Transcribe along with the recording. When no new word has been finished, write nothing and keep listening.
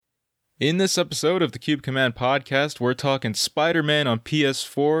In this episode of the Cube Command podcast, we're talking Spider-Man on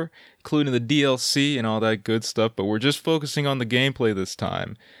PS4, including the DLC and all that good stuff, but we're just focusing on the gameplay this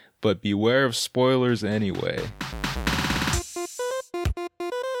time. But beware of spoilers anyway.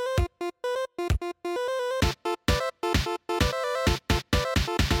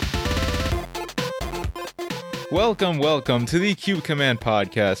 Welcome to the Cube Command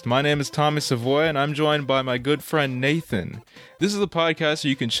podcast. My name is Tommy Savoy, and I'm joined by my good friend Nathan. This is the podcast where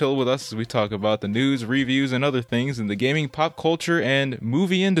you can chill with us as we talk about the news, reviews, and other things in the gaming, pop culture, and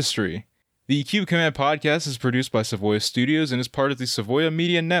movie industry. The Cube Command podcast is produced by Savoya Studios and is part of the Savoya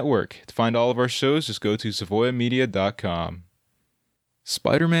Media Network. To find all of our shows, just go to savoyamedia.com.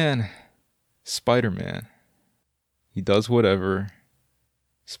 Spider-Man. He does whatever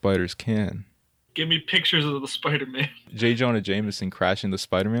spiders can. Give me pictures of the Spider-Man. J. Jonah Jameson crashing the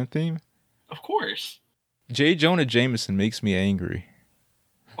Spider-Man theme? Of course. J. Jonah Jameson makes me angry.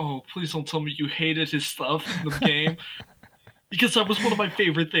 Oh, please don't tell me you hated his stuff in the game. Because that was one of my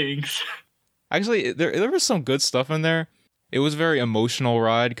favorite things. Actually, there was some good stuff in there. It was a very emotional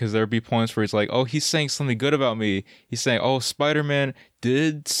ride because there'd be points where he's like, oh, he's saying something good about me. He's saying, oh, Spider-Man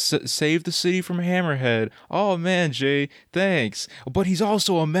did save the city from Hammerhead. Oh, man, Jay, thanks. But he's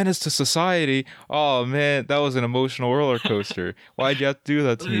also a menace to society. Oh, man, that was an emotional roller coaster. Why'd you have to do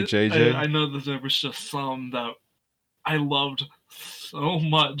that to me, JJ? I know that there was just some that I loved so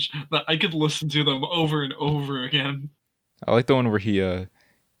much that I could listen to them over and over again. I like the one where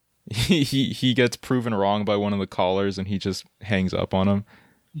he gets proven wrong by one of the callers and he just hangs up on him.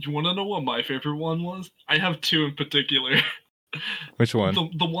 You want to know what my favorite one was? I have two in particular. Which one?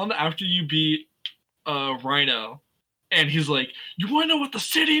 The one after you beat Rhino, and he's like, you want to know what the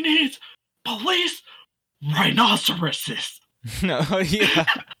city needs? Police? Rhinoceroses. No, yeah.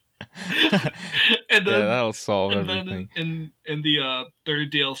 And then, yeah, that'll solve and everything. Then in the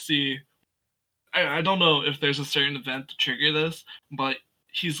third DLC, I don't know if there's a certain event to trigger this, but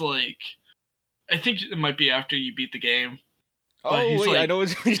he's like, I think it might be after you beat the game. Oh wait, like, I know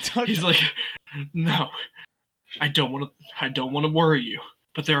what you're talking. He's like, no, I don't want to worry you,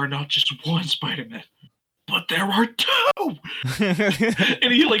 but there are not just one Spider-Man, but there are two.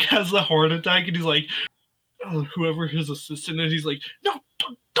 And he like has the heart attack, and he's like, whoever his assistant is, he's like, no,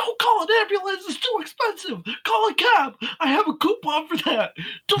 don't call an ambulance. It's too expensive. Call a cab. I have a coupon for that.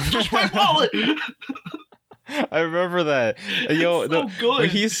 Don't touch my wallet. I remember that. Yo, good.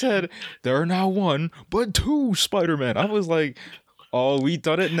 He said there are now one, but two Spider-Man. I was like, oh, we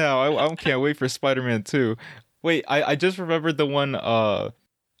done it now. I can't wait for Spider-Man 2. Wait, I just remembered the one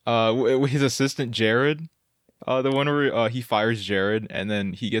with his assistant Jared. The one where he fires Jared and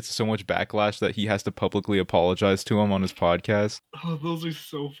then he gets so much backlash that he has to publicly apologize to him on his podcast. Oh, those are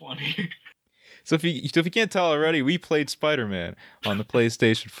so funny. So if you can't tell already, we played Spider-Man on the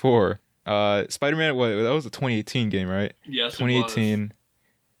PlayStation 4. Spider-Man, that was a 2018 game, right? Yes, 2018.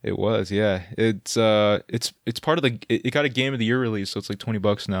 It was, yeah. It's part of it got a Game of the Year release, so it's like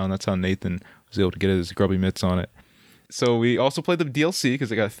 $20 now, and that's how Nathan was able to get his grubby mitts on it. So we also played the DLC because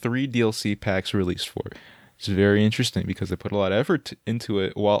they got 3 DLC packs released for it. It's very interesting because they put a lot of effort into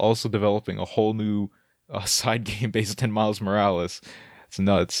it while also developing a whole new side game based on Miles Morales. It's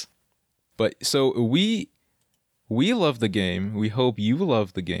nuts. But so we love the game. We hope you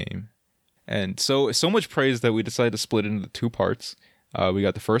love the game. And so much praise that we decided to split it into 2 parts. We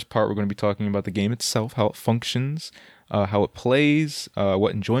got the first part, we're going to be talking about the game itself, how it functions, how it plays,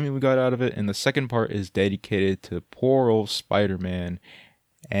 what enjoyment we got out of it. And the second part is dedicated to poor old Spider-Man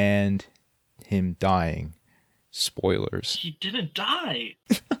and him dying. Spoilers. He didn't die.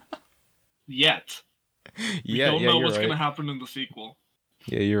 Yet. We Yeah, don't know what's right. going to happen in the sequel.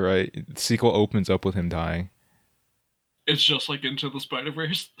 Yeah, you're right. The sequel opens up with him dying. It's just like Into the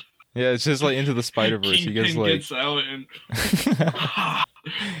Spider-Verse. Yeah, it's just like Into the Spider-Verse. He gets like gets out and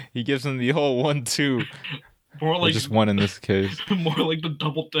he gives him the whole 1-2. more like just 1 in this case. more like the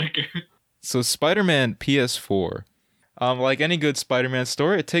double decker. So Spider-Man PS4. Like any good Spider-Man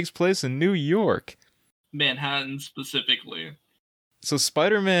story, it takes place in New York. Manhattan specifically. So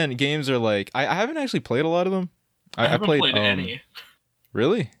Spider-Man games are like I haven't actually played a lot of them. I haven't played any.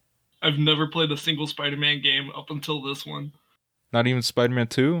 Really? I've never played a single Spider-Man game up until this one. Not even Spider-Man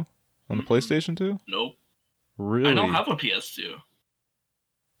 2 on the PlayStation 2? Nope. Really? I don't have a PS2.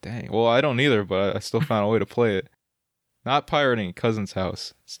 Dang. Well, I don't either, but I still found a way to play it. Not pirating at cousin's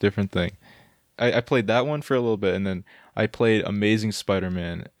house. It's a different thing. I played that one for a little bit, and then I played Amazing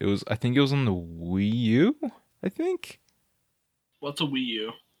Spider-Man. I think it was on the Wii U, I think? What's a Wii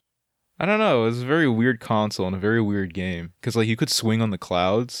U? I don't know. It was a very weird console and a very weird game. Because like you could swing on the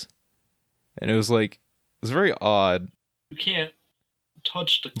clouds. And it was very odd. You can't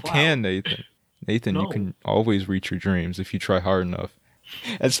touch the You cloud. can, Nathan. Nathan, you No. can always reach your dreams if you try hard enough.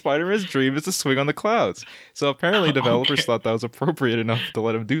 And Spider-Man's dream is to swing on the clouds. So apparently developers Okay. thought that was appropriate enough to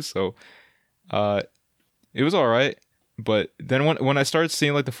let him do so. It was alright, but then when I started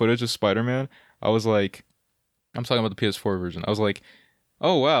seeing like the footage of Spider-Man, I was like, I'm talking about the PS4 version. I was like,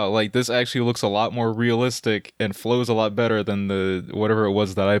 oh wow, like this actually looks a lot more realistic and flows a lot better than the whatever it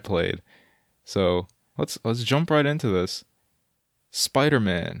was that I played. So let's jump right into this.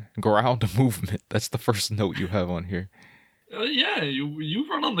 Spider-Man ground movement. That's the first note you have on here. Yeah, you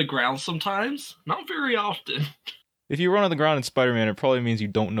run on the ground sometimes. Not very often. If you run on the ground in Spider-Man, it probably means you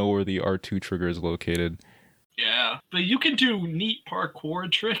don't know where the R2 trigger is located. Yeah, but you can do neat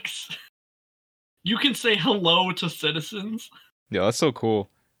parkour tricks. You can say hello to citizens. Yeah, that's so cool.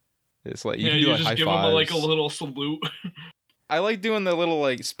 It's like you Yeah, can do you like just high give them fives. a little salute. I like doing the little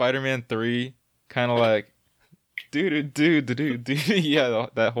like Spider-Man 3 kind of like dude. Yeah,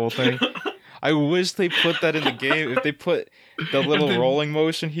 that whole thing. I wish they put that in the game. If they put the little then- rolling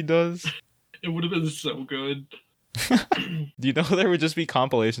motion he does. It would have been so good. Do you know there would just be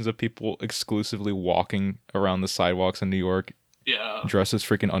compilations of people exclusively walking around the sidewalks in New York Yeah. dressed as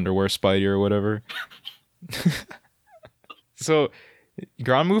freaking underwear Spidey or whatever? So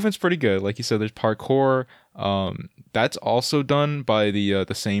ground movement's pretty good. Like you said, there's parkour. That's also done by the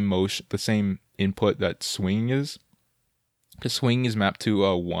same motion, the same input that swinging is. Because swinging is mapped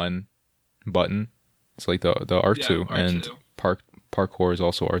to one button. It's like the R2, Yeah, and parkour is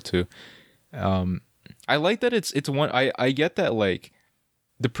also R2. I like that it's one. I get that like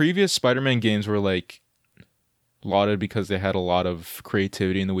the previous Spider-Man games were like lauded because they had a lot of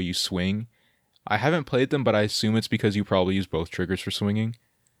creativity in the way you swing. I haven't played them, but I assume it's because you probably use both triggers for swinging.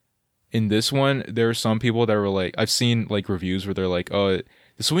 In this one, there are some people that were like, I've seen like reviews where they're like, oh,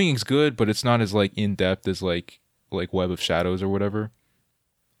 the swinging's good, but it's not as like in depth as like Web of Shadows or whatever.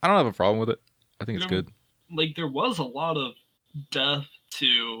 I don't have a problem with it. I think it's good. Like, there was a lot of depth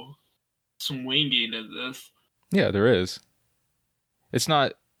to swinging in this. Yeah, there is. It's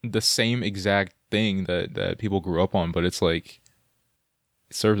not the same exact thing that people grew up on, but it's like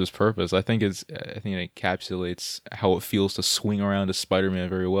it serves its purpose. I think it encapsulates how it feels to swing around as Spider-Man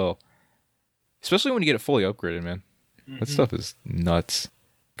very well. Especially when you get it fully upgraded, man. That stuff is nuts.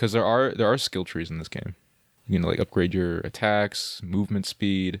 Because there are skill trees in this game. You can like upgrade your attacks, movement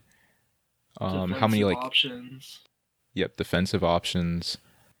speed, how many like options. Yep, defensive options.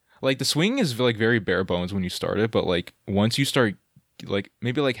 Like the swing is like very bare bones when you start it, but like once you start like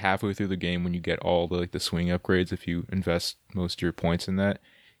maybe like halfway through the game when you get all the like the swing upgrades, if you invest most of your points in that,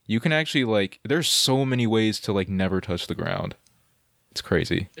 you can actually like there's so many ways to like never touch the ground. It's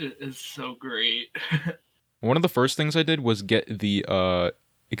crazy. It is so great. One of the first things I did was get the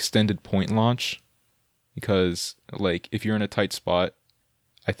extended point launch, because like if you're in a tight spot,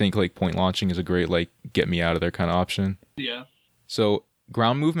 I think like point launching is a great like get me out of there kind of option. Yeah. So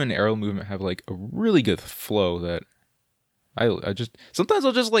ground movement and aerial movement have like a really good flow that I just sometimes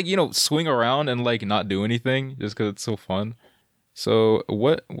I'll just like, you know, swing around and like not do anything just because it's so fun. So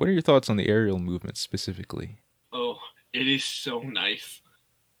what are your thoughts on the aerial movement specifically? Oh, it is so nice.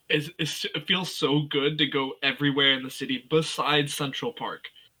 It feels so good to go everywhere in the city besides Central Park.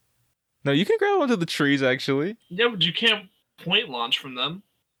 No, you can grab onto the trees actually. Yeah, but you can't point launch from them.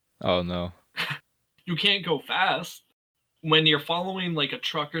 Oh no. You can't go fast. When you're following like a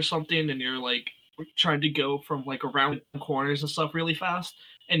truck or something and you're like trying to go from like around corners and stuff really fast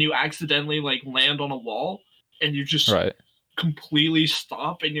and you accidentally like land on a wall and you just Right. completely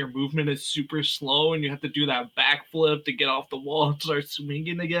stop and your movement is super slow and you have to do that backflip to get off the wall and start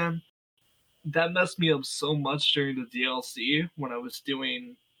swinging again. That messed me up so much during the DLC when I was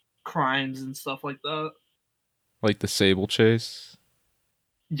doing crimes and stuff like that. Like the Sable Chase.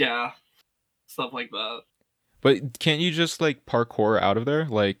 Yeah, stuff like that. But can't you just like parkour out of there?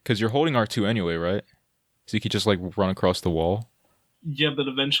 Like, cause you're holding R2 anyway, right? So you could just like run across the wall. Yeah, but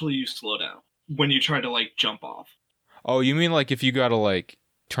eventually you slow down when you try to like jump off. Oh, you mean like if you gotta like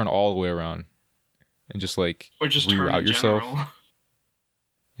turn all the way around and just like Or just turn reroute in yourself? general.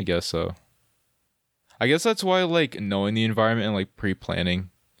 I guess so. I guess that's why like knowing the environment and like pre-planning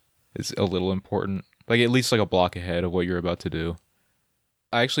is a little important. Like at least like a block ahead of what you're about to do.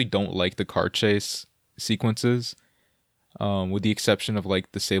 I actually don't like the car chase sequences, with the exception of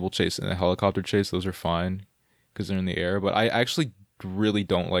like the Sable Chase and the helicopter chase. Those are fine because they're in the air. But I actually really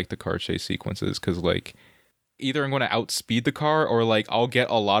don't like the car chase sequences because like either I'm going to outspeed the car or like I'll get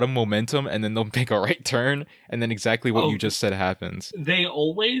a lot of momentum and then they'll make a right turn and then exactly what you just said happens. They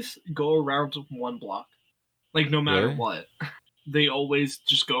always go around one block. Like no matter Really? what. They always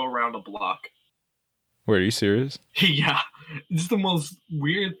just go around a block. Wait, are you serious? Yeah. It's the most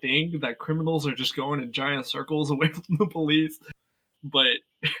weird thing that criminals are just going in giant circles away from the police. But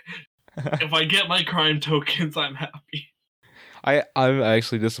if I get my crime tokens, I'm happy. I'm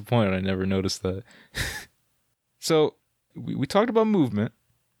actually disappointed. I never noticed that. So we talked about movement,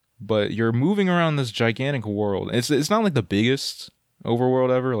 but you're moving around this gigantic world. It's not like the biggest overworld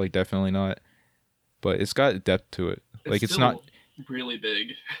ever, like definitely not. But it's got depth to it. Like it's not really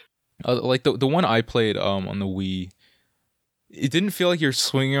big. Like the one I played on the Wii. It didn't feel like you're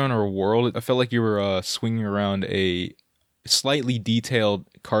swinging around a world. It felt like you were swinging around a slightly detailed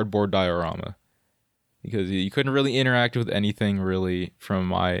cardboard diorama. Because you couldn't really interact with anything really from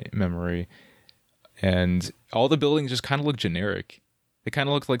my memory. And all the buildings just kind of look generic. It kind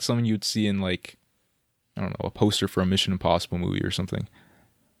of looked like something you'd see in like, I don't know, a poster for a Mission Impossible movie or something.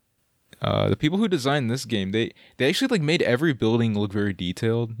 The people who designed this game, they actually like made every building look very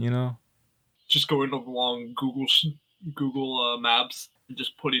detailed, you know? Just going along Google Maps and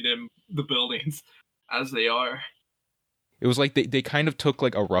just putting in the buildings as they are. It was like they kind of took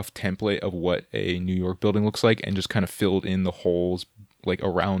like a rough template of what a New York building looks like and just kind of filled in the holes like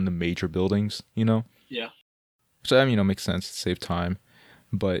around the major buildings, you know? Yeah. So I mean, makes sense to save time.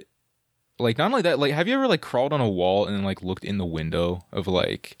 But like not only that, like have you ever like crawled on a wall and like looked in the window of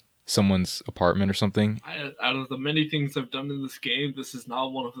like someone's apartment or something? Out of the many things I've done in this game, this is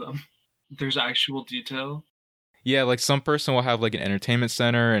not one of them. There's actual detail. Yeah, like some person will have like an entertainment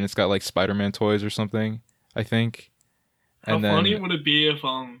center and it's got like Spider-Man toys or something, I think. How funny would it be if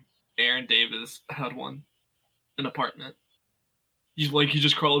Aaron Davis had an apartment? You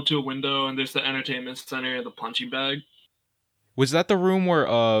just crawl up to a window and there's the entertainment center and the punching bag. Was that the room where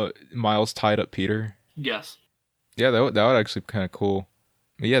Miles tied up Peter? Yes. Yeah, that would actually be kind of cool.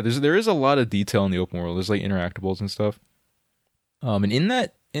 But yeah, there is a lot of detail in the open world. There's like interactables and stuff. And in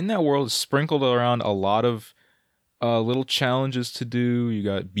that world, it's sprinkled around a lot of little challenges to do. You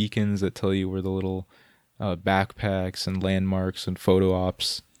got beacons that tell you where the little backpacks and landmarks and photo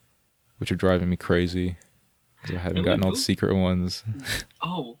ops, which are driving me crazy because I haven't gotten all the secret ones.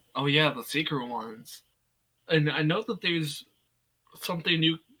 Oh yeah, the secret ones. And I know that there's something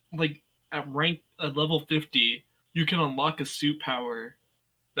new, like at level 50, you can unlock a suit power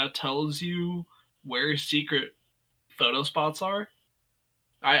that tells you where secret photo spots are.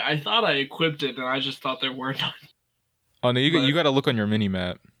 I thought I equipped it, and I just thought there were none. Oh no, you got to look on your mini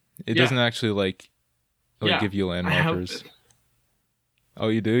map. It doesn't actually like give you landmarkers. Oh,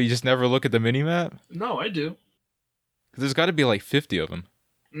 you do? You just never look at the mini map? No, I do. 'Cause there's got to be like 50 of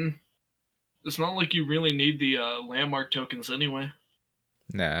them. It's not like you really need the landmark tokens anyway.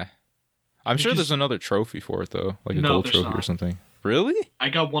 Nah. I'm sure there's another trophy for it though, like a gold trophy or something. Really? I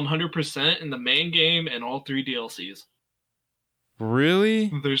got 100% in the main game and all 3 DLCs.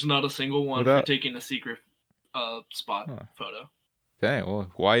 Really? There's not a single one for taking a secret spot photo. Dang,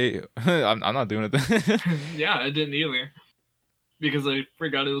 well, why? I'm not doing it then. Yeah, I didn't either. Because I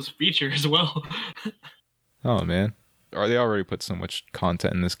forgot it was a feature as well. Oh, man. Or they already put so much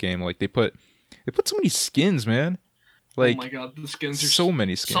content in this game. Like, they put so many skins, man. Like, oh my god, the skins are so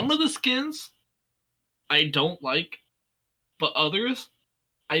many skins. Some of the skins I don't like, but others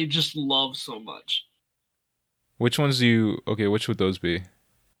I just love so much. Which ones which would those be?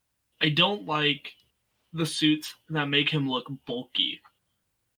 I don't like the suits that make him look bulky.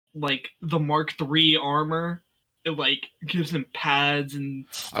 Like the Mark III armor, it like gives him pads and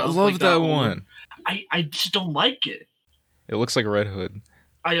stuff. I love that one. I just don't like it. It looks like Red Hood.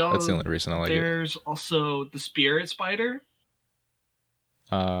 That's the only reason I like it. There's also the Spirit Spider.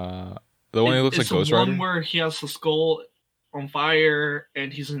 The one who looks like Ghost Rider? The one where he has the skull on fire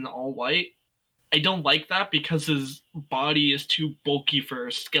and he's in all white. I don't like that because his body is too bulky for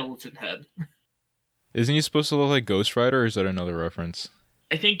a skeleton head. Isn't he supposed to look like Ghost Rider, or is that another reference?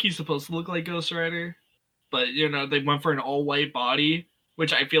 I think he's supposed to look like Ghost Rider. But, they went for an all-white body,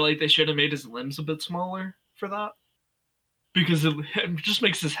 which I feel like they should have made his limbs a bit smaller for that. Because it just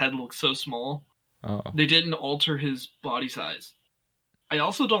makes his head look so small. Oh. They didn't alter his body size. I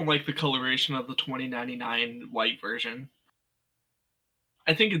also don't like the coloration of the 2099 white version.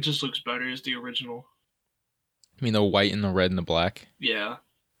 I think it just looks better as the original. You mean the white and the red and the black? Yeah.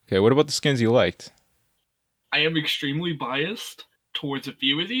 Okay, what about the skins you liked? I am extremely biased towards a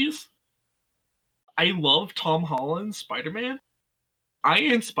few of these. I love Tom Holland's Spider-Man.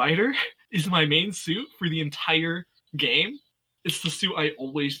 Iron Spider is my main suit for the entire game. It's the suit I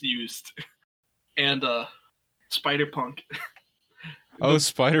always used. And Spider-Punk. Oh,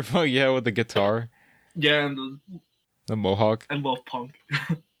 Spider-Punk, yeah, with the guitar. Yeah, and the mohawk. I love Punk.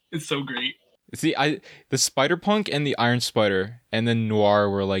 It's so great. See, the Spider-Punk and the Iron Spider and then Noir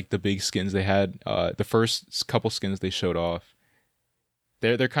were like the big skins they had. The first couple skins they showed off.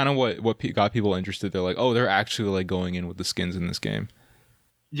 They're kind of what got people interested. They're like, oh, they're actually like going in with the skins in this game.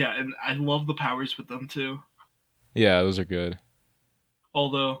 Yeah, and I love the powers with them too. Yeah, those are good.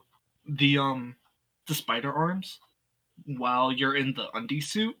 Although the spider arms, while you're in the undie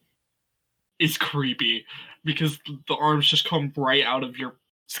suit, is creepy because the arms just come right out of your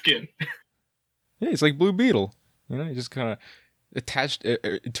skin. Yeah, it's like Blue Beetle. You know, he just kind of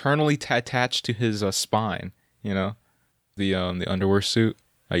eternally attached to his spine. You know, the underwear suit.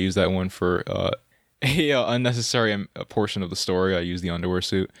 I use that one for a unnecessary portion of the story. I use the underwear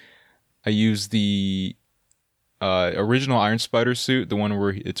suit. I use the original Iron Spider suit, the one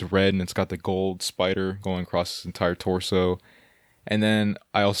where it's red and it's got the gold spider going across his entire torso. And then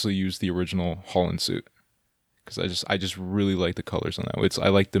I also use the original Holland suit because I just really like the colors on that. I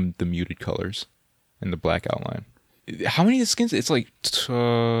like the muted colors and the black outline. How many skins? It's like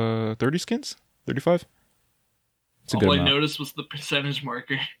 30 skins, 35. It's a good amount. All I noticed was the percentage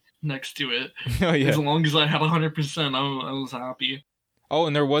marker next to it. Oh yeah. As long as I had 100%, I was happy. Oh,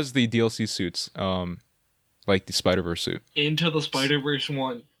 and there was the DLC suits, like the Spider-Verse suit. Into the Spider-Verse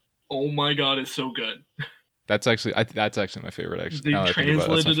one. Oh my god, it's so good. That's actually my favorite. Actually, they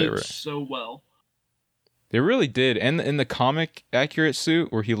translated it so well. They really did, and in the comic accurate suit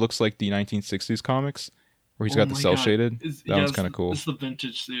where he looks like the 1960s comics, where he's got the cell shaded. That one's kind of cool. It's the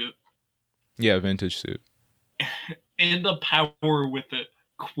vintage suit. Yeah, vintage suit. And the power with it,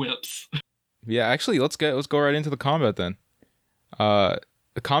 quips. Yeah, actually, let's go right into the combat then. The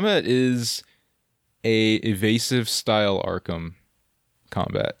combat is a evasive style Arkham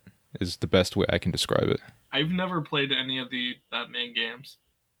combat. Is the best way I can describe it. I've never played any of the Batman games.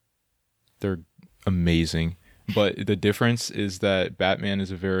 They're amazing, but the difference is that Batman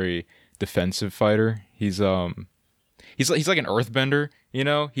is a very defensive fighter. He's like an earthbender, you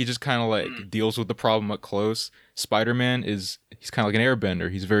know? He just kind of like deals with the problem up close. Spider-Man he's kind of like an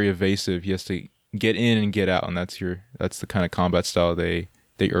airbender. He's very evasive. He has to get in and get out, and that's the kind of combat style they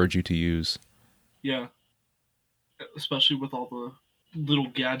urge you to use. Yeah. Especially with all the little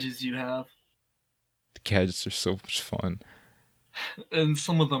gadgets you have. The gadgets are so much fun. And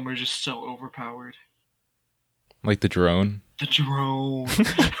some of them are just so overpowered. Like the drone. The drone.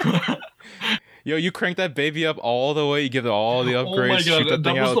 Yo, you crank that baby up all the way. You give it all the upgrades. Oh my god, shoot that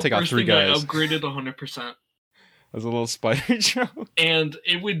thing out, take out 3 guys. I upgraded 100%. As a little spider drone. And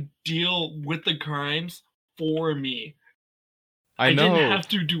it would deal with the crimes for me. I know. Didn't have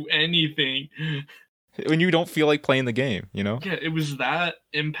to do anything. When you don't feel like playing the game, you know? Yeah, it was that,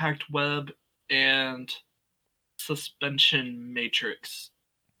 Impact Web, and Suspension Matrix.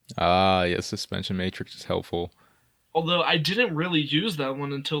 Ah, yeah, Suspension Matrix is helpful. Although I didn't really use that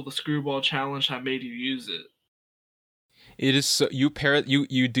one until the Screwball Challenge that made you use it. It is so you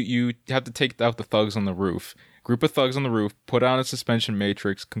have to take out the thugs on the roof. Group of thugs on the roof, put on a suspension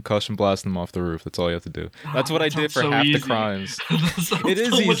matrix, concussion blast them off the roof. That's all you have to do. That's what I did for half the crimes. It is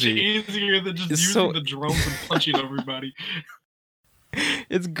so much easier than just using the drones and punching everybody.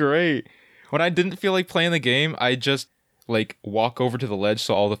 It's great. When I didn't feel like playing the game, I just like walk over to the ledge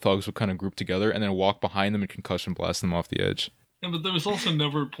so all the thugs would kind of group together and then walk behind them and concussion blast them off the edge. Yeah, but there was also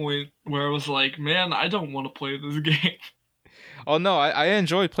never a point where I was like, man, I don't want to play this game. Oh no, I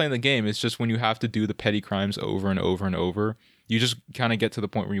enjoy playing the game. It's just when you have to do the petty crimes over and over and over, you just kind of get to the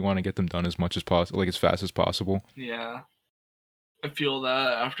point where you want to get them done as much as possible, like as fast as possible. Yeah. I feel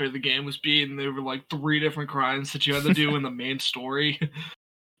that after the game was beaten, there were like 3 different crimes that you had to do in the main story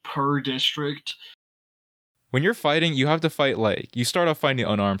per district. When you're fighting, you have to fight you start off fighting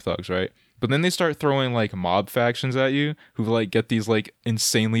unarmed thugs, right? But then they start throwing like mob factions at you who like get these like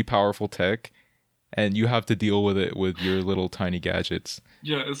insanely powerful tech. And you have to deal with it with your little tiny gadgets.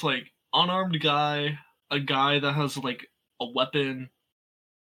 Yeah, it's like unarmed guy, a guy that has like a weapon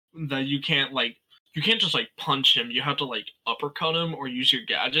that you can't just like punch him. You have to like uppercut him or use your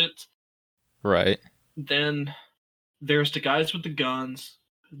gadgets. Right. Then there's the guys with the guns.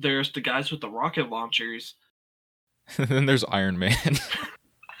 There's the guys with the rocket launchers. Then there's Iron Man.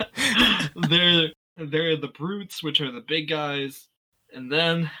 They're the brutes, which are the big guys. And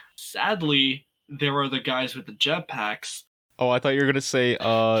then, sadly, there are the guys with the jetpacks. Oh, I thought you were going to say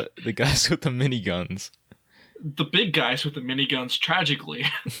the guys with the miniguns. The big guys with the miniguns, tragically.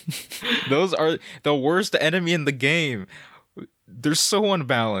 Those are the worst enemy in the game. They're so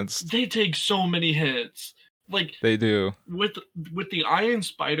unbalanced. They take so many hits. Like they do. With the Iron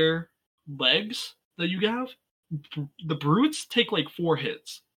Spider legs that you have, the brutes take like 4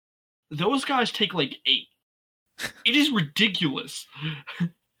 hits. Those guys take like 8. It is ridiculous.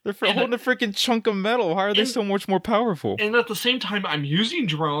 They're holding a freaking chunk of metal. Why are they so much more powerful? And at the same time, I'm using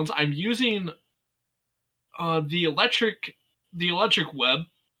drones. I'm using the electric web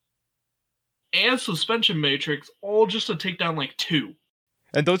and suspension matrix, all just to take down like 2.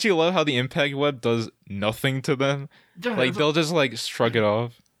 And don't you love how the impact web does nothing to them? Yeah, like they'll just like shrug it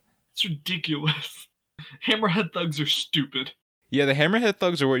off. It's ridiculous. Hammerhead thugs are stupid. Yeah, the Hammerhead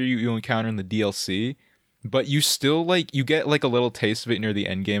thugs are what you encounter in the DLC, but you still like you get like a little taste of it near the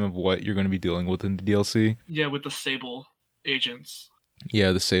end game of what you're going to be dealing with in the DLC. Yeah, with the Sable agents.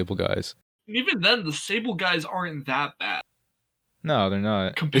 Yeah, the Sable guys. And even then, the Sable guys aren't that bad. No, they're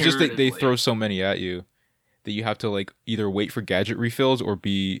not. It's just they throw so many at you that you have to like either wait for gadget refills or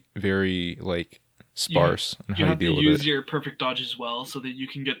be very like sparse on how you deal with it. You have to use your perfect dodge as well so that you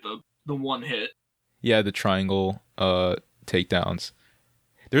can get the one hit. Yeah, the triangle takedowns.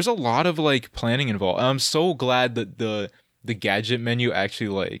 There's a lot of like planning involved. I'm so glad that the gadget menu actually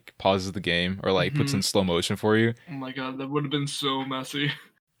like pauses the game or like puts in slow motion for you. Oh my god, that would have been so messy.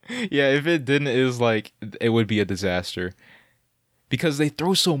 Yeah, if it didn't, it would be a disaster. Because they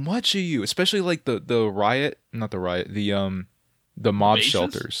throw so much at you, especially like the mob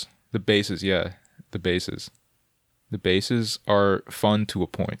shelters. The bases, yeah. The bases. The bases are fun to a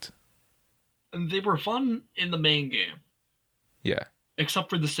point. And they were fun in the main game. Yeah. Except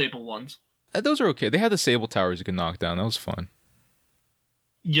for the Sable ones. Those are okay. They had the Sable towers you could knock down. That was fun.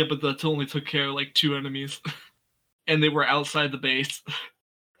 Yeah, but that only took care of like 2 enemies. And they were outside the base.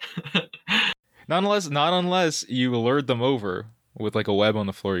 Not unless you lured them over with like a web on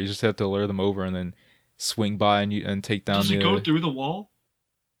the floor. You just have to lure them over and then swing by and take down. Does it go through the wall?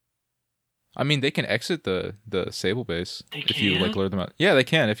 I mean, they can exit the Sable base if you like lure them out. Yeah, they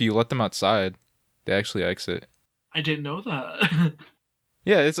can. If you let them outside, they actually exit. I didn't know that.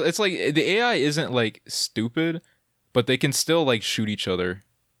 Yeah, it's like the AI isn't like stupid, but they can still like shoot each other.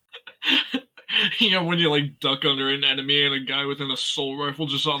 You know, when you like duck under an enemy and a guy with an assault rifle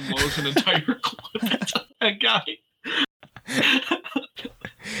just unloads an entire clip into that guy.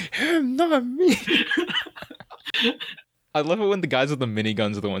 Not me. I love it when the guys with the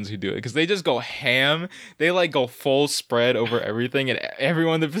miniguns are the ones who do it because they just go ham. They like go full spread over everything, and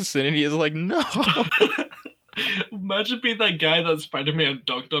everyone in the vicinity is like, no. Imagine being that guy that Spider-Man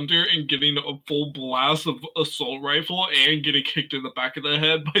ducked under and getting a full blast of assault rifle and getting kicked in the back of the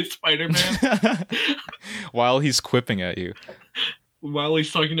head by Spider-Man. While he's quipping at you. While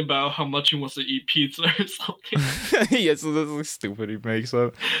he's talking about how much he wants to eat pizza or something. Yes, this is stupid he makes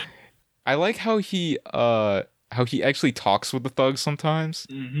up. I like how he actually talks with the thugs sometimes.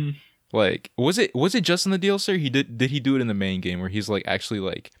 Mm-hmm. Like, was it just in the DLC? Or did he do it in the main game where he's like actually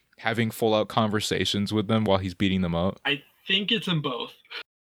like having full out conversations with them while he's beating them up? I think it's in both.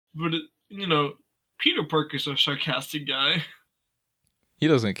 But you know, Peter Parker's a sarcastic guy. He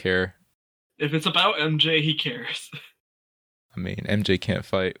doesn't care. If it's about MJ, he cares. I mean, MJ can't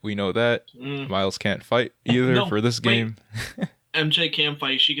fight. We know that. Miles can't fight either for this game. MJ can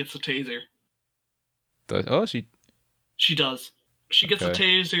fight. She gets a taser. She does. She gets a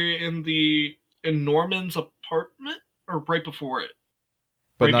taser in Norman's apartment or right before it.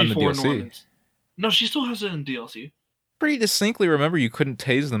 But right not in the DLC. Norman's. No, she still has it in DLC. Pretty distinctly remember you couldn't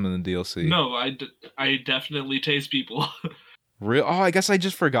tase them in the DLC. No, I definitely tase people. Real? Oh, I guess I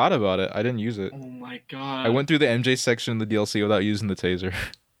just forgot about it. I didn't use it. Oh my god. I went through the MJ section of the DLC without using the taser.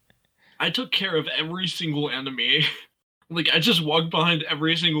 I took care of every single enemy. Like, I just walked behind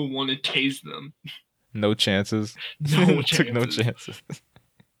every single one and tased them. No chances. No chances. Took no chances.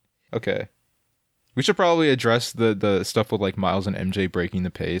 Okay. We should probably address the stuff with, like, Miles and MJ breaking the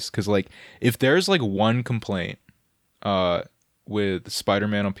pace. Because, like, if there's, like, one complaint with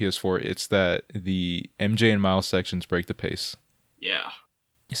Spider-Man on PS4, it's that the MJ and Miles sections break the pace. Yeah.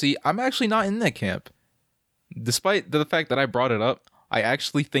 See, I'm actually not in that camp. Despite the fact that I brought it up, I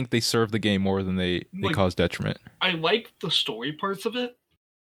actually think they serve the game more than they cause detriment. I like the story parts of it,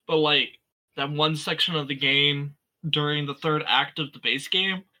 but like that one section of the game during the third act of the base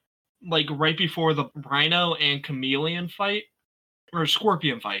game, like right before the Rhino and Chameleon fight, or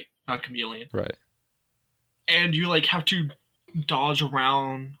Scorpion fight, not Chameleon. Right. And you like have to dodge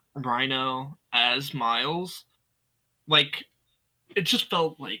around Rhino as Miles. Like, it just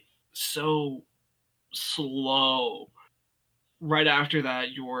felt like so slow. Right after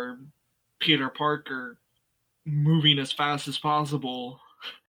that, you're Peter Parker moving as fast as possible,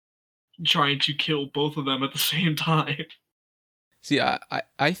 trying to kill both of them at the same time. See,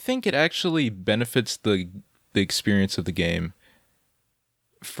 I think it actually benefits the experience of the game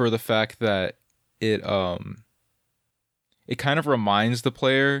for the fact that it kind of reminds the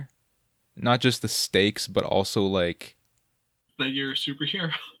player not just the stakes, but also like That you're a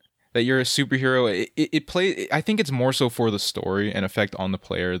superhero. That you're a superhero. I think it's more so for the story and effect on the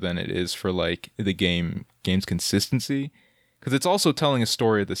player than it is for like the game's consistency, because it's also telling a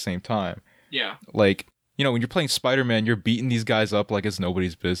story at the same time. Yeah. Like, you know, when you're playing Spider-Man, you're beating these guys up like it's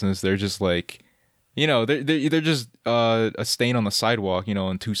nobody's business. They're just like, you know, they're just a stain on the sidewalk, you know,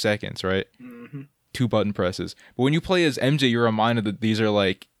 in 2 seconds, right? Mm-hmm. 2 button presses. But when you play as MJ, you're reminded that these are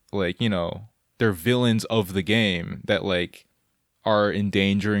like you know, they're villains of the game that like are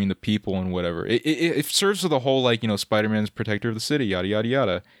endangering the people and whatever. It serves for the whole, like, you know, Spider-Man's protector of the city, yada yada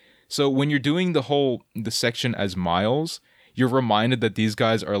yada. So when you're doing the section as Miles, you're reminded that these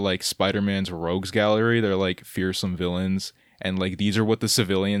guys are like Spider-Man's rogues gallery. They're like fearsome villains, and like these are what the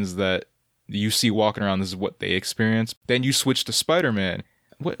civilians that you see walking around, this is what they experience. Then you switch to Spider-Man.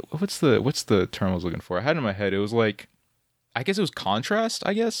 What's the term I was looking for? I had it in my head. It was like, I guess it was contrast,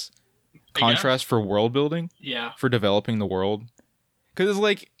 contrast for world building. Yeah. For developing the world. Because it's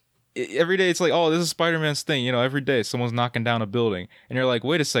like, every day it's like, oh, this is Spider-Man's thing. You know, every day someone's knocking down a building. And you're like,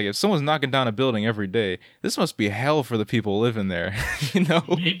 wait a second, if someone's knocking down a building every day, this must be hell for the people living there. You know?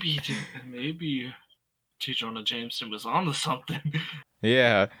 Maybe J. Jonah Jameson was onto something.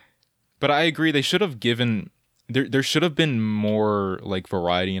 Yeah. But I agree, they should have given... There should have been more, like,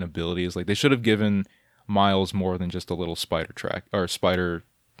 variety and abilities. Like, they should have given Miles more than just a little spider track. Or spider...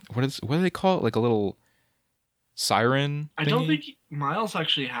 What do they call it? Like a little... siren thingy? I don't think Miles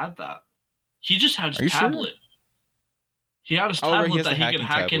actually had that. He just had his tablet. Sure? He had his tablet right, that he could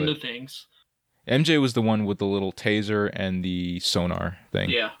hack into things. MJ was the one with the little taser and the sonar thing.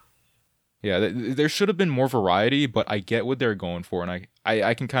 Yeah. Yeah, there should have been more variety, but I get what they're going for, and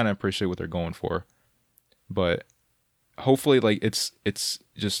I can kind of appreciate what they're going for. But hopefully, like, it's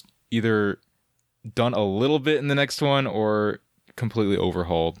just either done a little bit in the next one or completely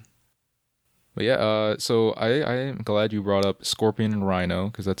overhauled. But yeah, so I am glad you brought up Scorpion and Rhino,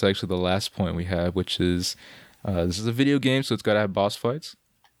 because that's actually the last point we have, which is this is a video game, so it's got to have boss fights.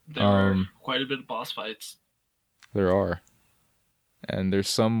 There are quite a bit of boss fights. There are. And there's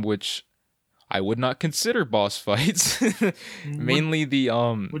some which I would not consider boss fights. Mainly the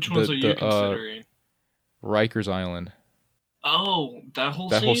Which ones are you considering? Rikers Island. Oh, that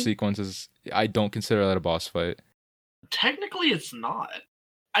whole sequence is, I don't consider that a boss fight. Technically it's not.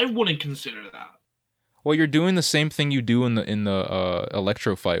 I wouldn't consider that. Well, you're doing the same thing you do in the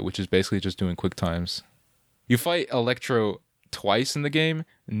Electro fight, which is basically just doing quick times. You fight Electro twice in the game.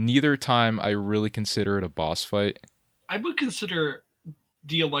 Neither time I really consider it a boss fight. I would consider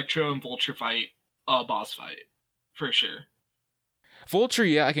the Electro and Vulture fight a boss fight, for sure. Vulture,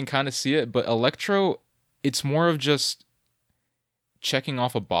 yeah, I can kind of see it, but Electro, it's more of just checking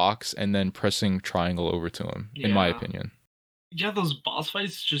off a box and then pressing triangle over to him, in my opinion. Yeah, those boss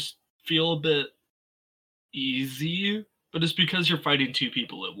fights just feel a bit easy, but it's because you're fighting 2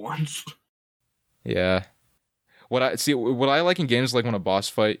 people at once. Yeah. What I like in games, like when a boss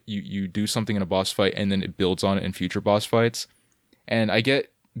fight, you do something in a boss fight and then it builds on it in future boss fights. And I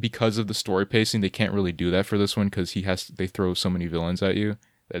get, because of the story pacing, they can't really do that for this one, because they throw so many villains at you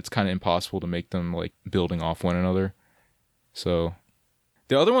that it's kind of impossible to make them like building off one another. So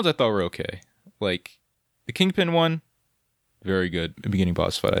the other ones I thought were okay. Like the Kingpin one, very good beginning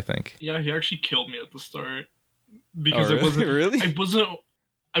boss fight, I think. Yeah, he actually killed me at the start because I wasn't really.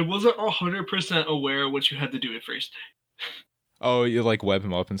 I wasn't 100% aware of what you had to do at first. Oh, you like web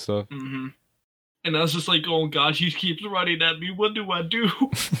him up and stuff. Mm-hmm. And I was just like, oh god, he keeps running at me. What do I do?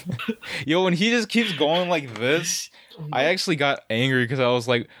 Yo, when he just keeps going like this, I actually got angry because I was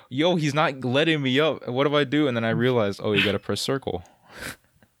like, yo, he's not letting me up. What do I do? And then I realized, oh, you gotta press circle.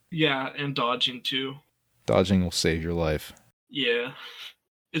 Yeah, and dodging too. Dodging will save your life. Yeah.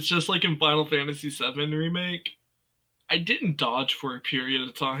 It's just like in Final Fantasy VII Remake. I didn't dodge for a period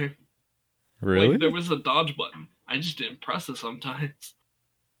of time. Really? Like, there was a dodge button. I just didn't press it sometimes.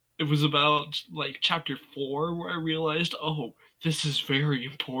 It was about, like, chapter 4 where I realized, oh, this is very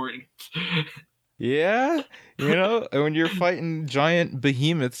important. Yeah? You know, when you're fighting giant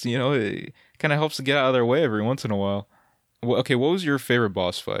behemoths, you know, it kind of helps to get out of their way every once in a while. Well, okay, what was your favorite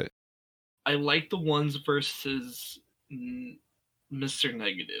boss fight? I like the ones versus Mr.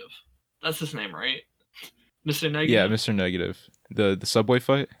 Negative. That's his name, right? Mr. Negative? Yeah, Mr. Negative. The subway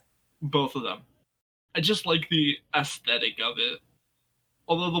fight? Both of them. I just like the aesthetic of it.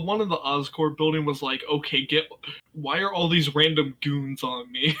 Although the one in the Oscorp building was like, okay, why are all these random goons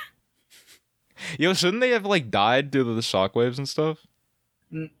on me? Yo, shouldn't they have like died due to the shockwaves and stuff?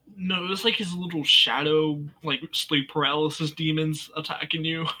 No, it was like his little shadow, like sleep paralysis demons attacking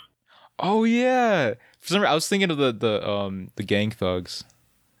you. Oh yeah. For some reason, I was thinking of the gang thugs.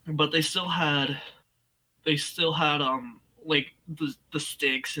 But they still had like the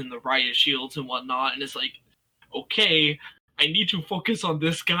sticks and the riot shields and whatnot, and it's like, okay, I need to focus on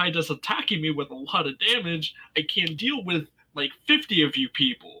this guy that's attacking me with a lot of damage. I can't deal with like 50 of you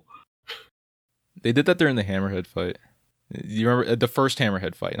people. They did that during the Hammerhead fight. You remember the first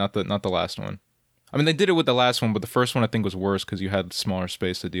Hammerhead fight, not the last one. I mean, they did it with the last one, but the first one I think was worse because you had smaller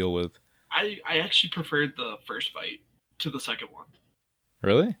space to deal with. I actually preferred the first fight to the second one.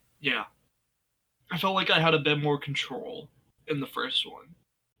 Really? Yeah. I felt like I had a bit more control in the first one.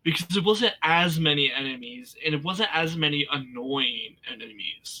 Because it wasn't as many enemies, and it wasn't as many annoying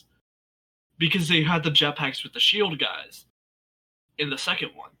enemies. Because they had the jetpacks with the shield guys in the second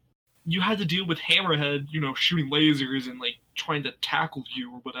one. You had to deal with Hammerhead, shooting lasers and like trying to tackle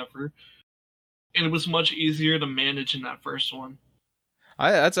you or whatever. And it was much easier to manage in that first one.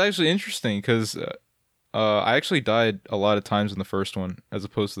 That's actually interesting because I actually died a lot of times in the first one as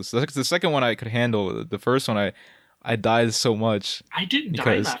opposed to the second one I could handle. The first one I died so much. I didn't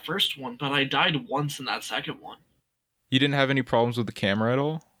die in that first one, but I died once in that second one. You didn't have any problems with the camera at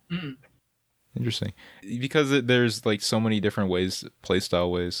all? Mm. Interesting. Because there's like so many different ways,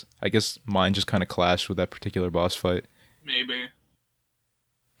 playstyle ways. I guess mine just kind of clashed with that particular boss fight. Maybe.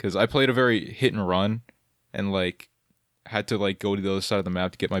 Because I played a very hit and run and like had to like go to the other side of the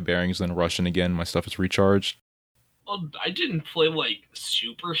map to get my bearings, then rush in again. My stuff is recharged. Well, I didn't play like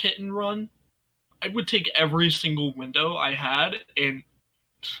super hit and run. I would take every single window I had and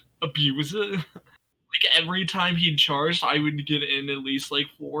abuse it. Like every time he'd charged, I would get in at least like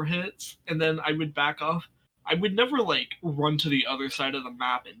 4 hits, and then I would back off. I would never like run to the other side of the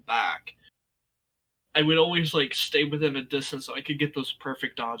map and back. I would always like stay within a distance so I could get those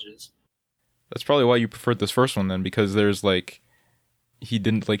perfect dodges. That's probably why you preferred this first one then, because there's like he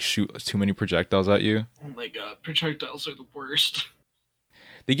didn't like shoot too many projectiles at you. Oh my god, projectiles are the worst.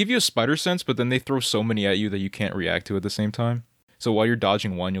 They give you a spider sense, but then they throw so many at you that you can't react to at the same time. So while you're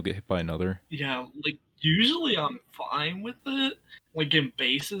dodging one, you'll get hit by another. Yeah, like usually I'm fine with it, like in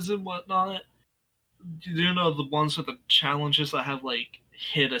bases and whatnot. The ones with the challenges that have like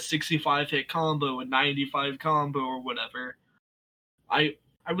hit a 65 hit combo, a 95 combo, or whatever. I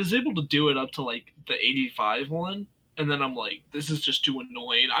was able to do it up to like the 85 one, and then I'm like, this is just too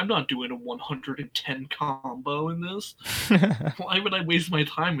annoying. I'm not doing a 110 combo in this. Why would I waste my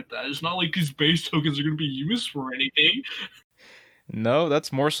time with that? It's not like these base tokens are going to be used for anything. No,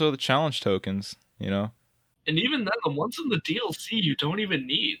 that's more so the challenge tokens, And even then, the ones in the DLC you don't even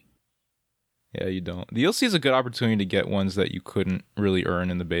need. Yeah, you don't. The DLC is a good opportunity to get ones that you couldn't really earn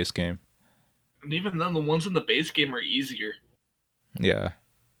in the base game. And even then, the ones in the base game are easier. Yeah.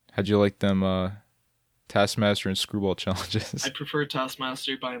 How'd you like them Taskmaster and Screwball challenges? I prefer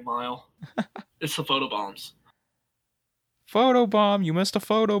Taskmaster by a mile. It's the photobombs. Photobomb! You missed a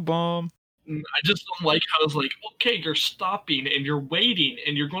photobomb! I just don't like how it's like, okay, you're stopping and you're waiting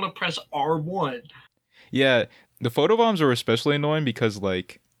and you're going to press R1. Yeah, the photobombs are especially annoying because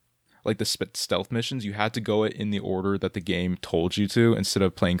like the stealth missions, you had to go in the order that the game told you to instead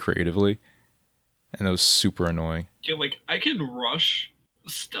of playing creatively. And that was super annoying. Yeah, like, I can rush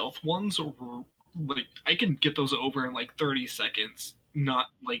stealth ones, or like, I can get those over in like 30 seconds, not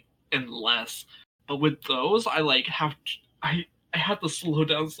like in less. But with those, I like I have to slow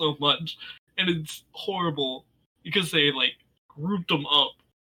down so much, and it's horrible because they like grouped them up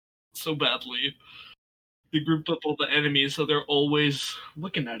so badly. They grouped up all the enemies, so they're always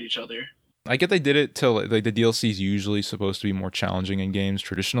looking at each other. I get they did it till like the DLC is usually supposed to be more challenging in games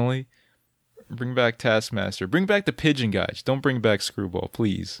traditionally. Bring back Taskmaster. Bring back the pigeon guys. Don't bring back Screwball,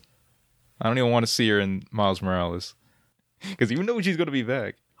 please. I don't even want to see her in Miles Morales. Because you know she's going to be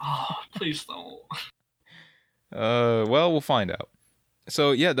back. Oh, please don't. Well, we'll find out.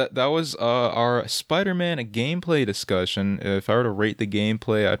 So yeah, that was our Spider-Man gameplay discussion. If I were to rate the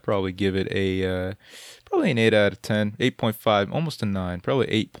gameplay, I'd probably give it probably an 8 out of 10, 8.5, almost a 9, probably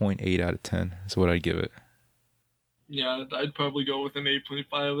 8.8 out of 10 is what I'd give it. Yeah, I'd probably go with an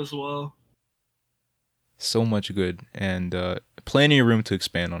 8.5 as well. So much good, and plenty of room to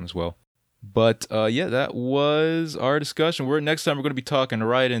expand on as well. But yeah, that was our discussion. Next time we're going to be talking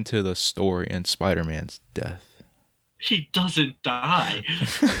right into the story and Spider-Man's death. He doesn't die.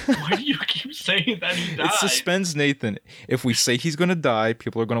 Why do you keep saying that he dies? It suspends Nathan. If we say he's going to die,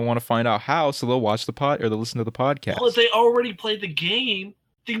 people are going to want to find out how, so they'll watch the pod or they'll listen to the podcast. Well, if they already played the game,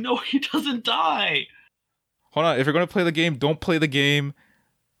 they know he doesn't die. Hold on. If you're going to play the game, don't play the game.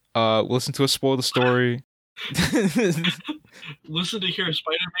 Listen to us spoil the story. Listen to hear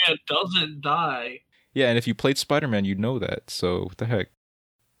Spider-Man doesn't die. Yeah, and if you played Spider-Man, you'd know that. So, what the heck?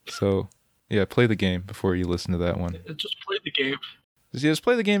 So, yeah, play the game before you listen to that one. Just play the game. Just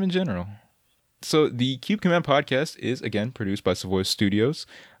play the game in general. So the Cube Command podcast is, again, produced by Savoy Studios.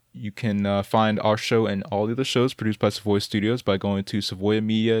 You can find our show and all the other shows produced by Savoy Studios by going to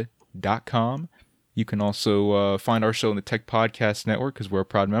savoyamedia.com. You can also find our show in the Tech Podcast Network because we're a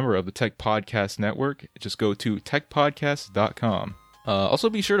proud member of the Tech Podcast Network. Just go to techpodcast.com. Also,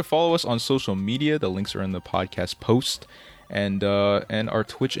 be sure to follow us on social media. The links are in the podcast post, and our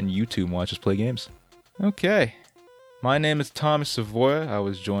Twitch and YouTube Watch Us Play Games. Okay. My name is Thomas Savoya. I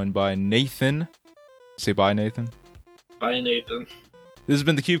was joined by Nathan. Say bye, Nathan. Bye, Nathan. This has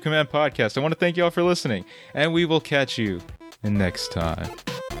been the Cube Command Podcast. I want to thank you all for listening, and we will catch you next time.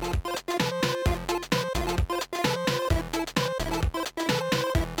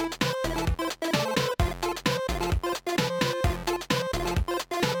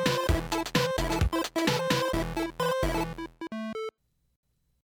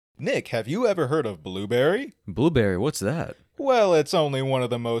 Nick, have you ever heard of Blueberry? Blueberry, what's that? Well, it's only one of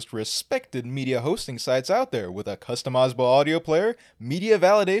the most respected media hosting sites out there with a customizable audio player, media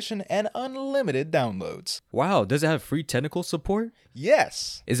validation, and unlimited downloads. Wow, does it have free technical support?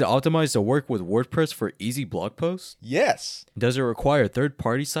 Yes. Is it optimized to work with WordPress for easy blog posts? Yes. Does it require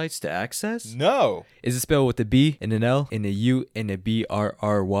third-party sites to access? No. Is it spelled with a B and an L and a U and a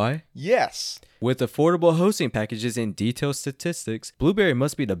BRRY? Yes. With affordable hosting packages and detailed statistics, Blueberry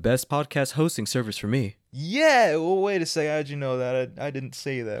must be the best podcast hosting service for me. Yeah, well, wait a second. How'd you know that? I didn't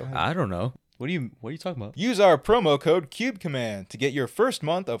say that. I don't know. What are you talking about? Use our promo code CubeCommand to get your first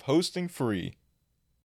month of hosting free.